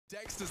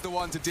Dexter's the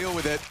one to deal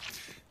with it.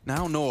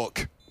 Now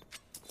nawwk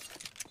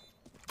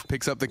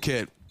picks up the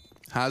kit,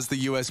 has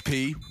the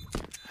USP,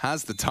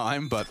 has the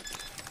time, but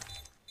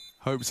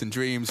hopes and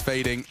dreams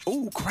fading.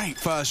 Oh, great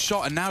first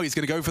shot, and now he's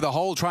going to go for the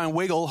hole, try and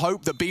wiggle,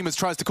 hope that Beamers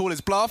tries to call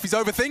his bluff. He's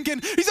overthinking,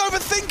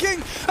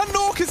 and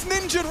nawwk is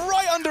ninja'd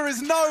right under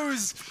his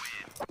nose.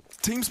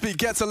 TeamSpeak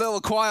gets a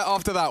little quiet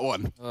after that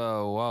one.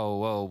 Whoa, whoa,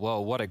 whoa, whoa,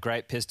 what a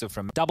great pistol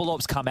from... Double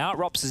AWPs come out,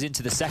 Rops is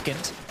into the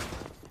second.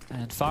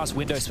 And fast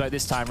window smoke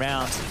this time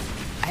round.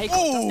 Haycock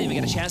doesn't even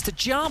get a chance to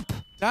jump.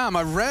 Damn,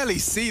 I rarely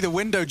see the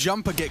window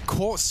jumper get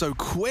caught so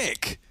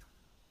quick.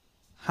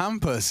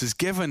 Hampus has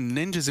given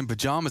Ninjas in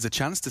Pajamas a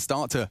chance to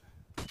start to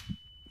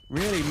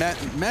really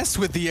mess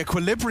with the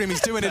equilibrium.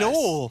 He's doing it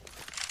all.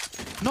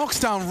 Knocks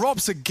down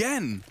Rops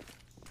again.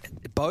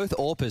 Both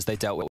awpers they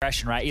dealt with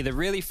aggression, right? Either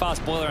really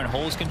fast boiler and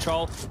halls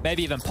control,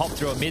 maybe even pop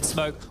through a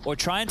mid-smoke, or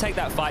try and take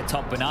that fight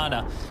top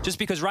banana. Just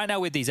because right now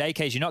with these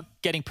AKs, you're not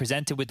getting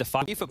presented with the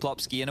fight for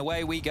Plopsky, and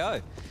away we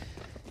go.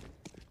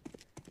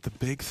 The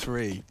big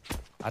three.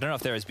 I don't know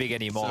if they're as big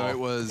anymore. So it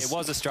was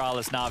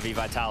Astralis, Na'Vi,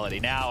 Vitality.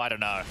 Now, I don't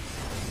know.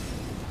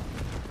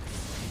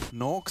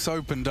 nawwk's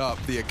opened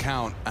up the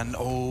account, and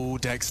oh,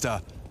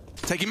 Dexter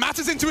taking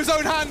matters into his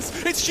own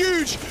hands. It's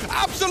huge,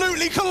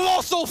 absolutely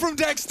colossal from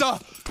Dexter.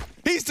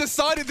 He's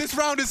decided this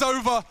round is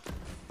over,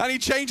 and he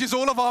changes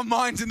all of our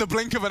minds in the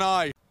blink of an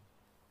eye.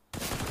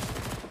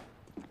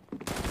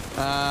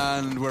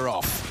 And we're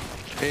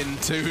off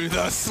into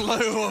the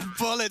slew of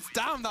bullets.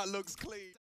 Damn, that looks clean.